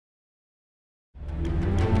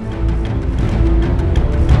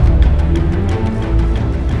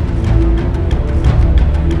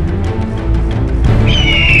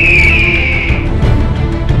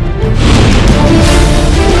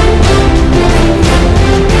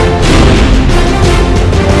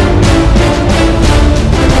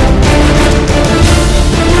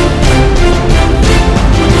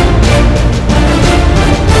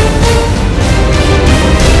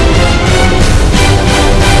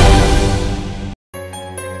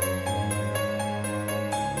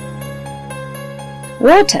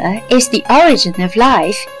Water is the origin of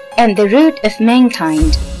life and the root of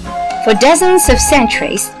mankind. For dozens of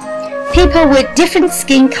centuries, people with different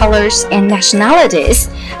skin colors and nationalities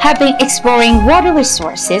have been exploring water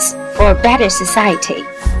resources for a better society.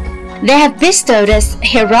 They have bestowed us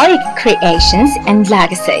heroic creations and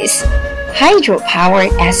legacies. Hydropower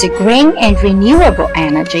as a green and renewable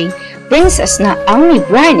energy brings us not only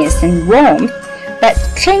brightness and warmth, but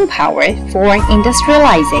clean power for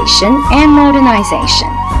industrialization and modernization.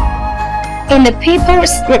 In the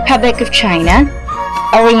People's Republic of China,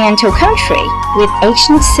 Oriental country with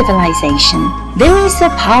ancient civilization, there is a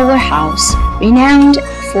powerhouse renowned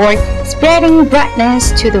for spreading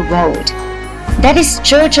brightness to the world. That is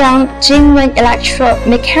Zhejiang Jingwen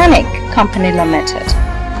Electromechanic Company Limited,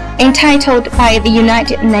 entitled by the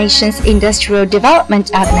United Nations Industrial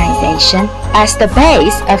Development Organization as the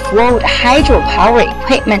base of world hydropower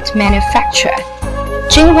equipment manufacture.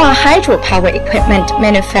 Jinhua Hydropower Equipment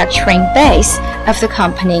Manufacturing base of the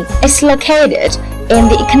company is located in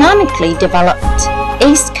the economically developed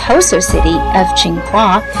east coastal city of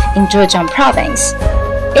Jinhua in Zhejiang Province.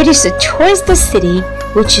 It is a touristy city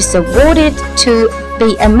which is awarded to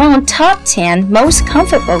be among top 10 most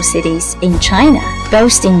comfortable cities in China,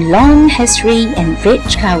 boasting long history and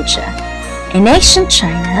rich culture. In ancient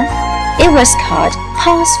China, it was called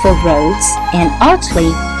pass for roads and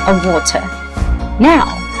utterly of water.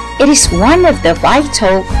 Now, it is one of the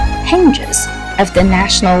vital hinges of the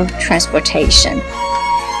national transportation,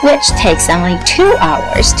 which takes only 2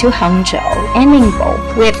 hours to Hangzhou and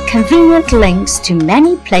Ningbo, with convenient links to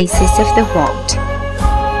many places of the world.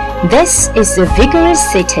 This is a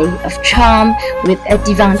vigorous city of charm with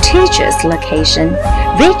advantageous location,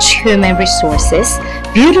 rich human resources,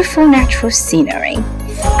 beautiful natural scenery,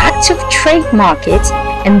 active trade market,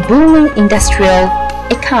 and booming industrial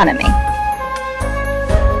economy.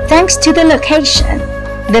 Thanks to the location,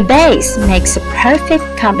 the base makes a perfect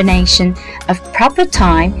combination of proper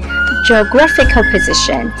time, geographical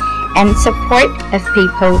position, and support of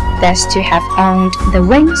people thus to have owned the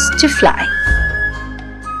wings to fly.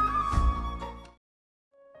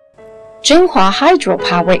 Jinhua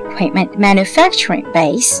Hydropower Equipment Manufacturing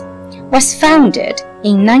Base was founded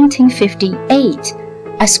in 1958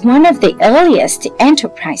 as one of the earliest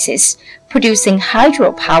enterprises producing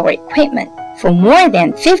hydropower equipment. For more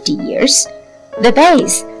than 50 years, the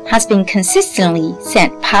base has been consistently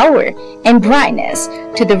sent power and brightness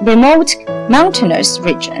to the remote mountainous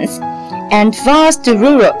regions and vast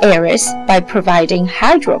rural areas by providing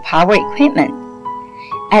hydropower equipment.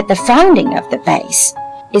 At the founding of the base,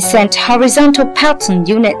 it sent horizontal Pelton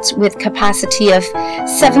units with capacity of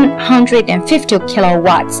 750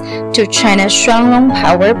 kilowatts to China's Shuanglong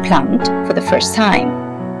power plant for the first time.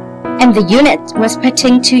 And the unit was put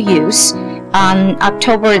into use on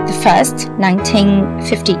October 1,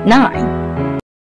 1959.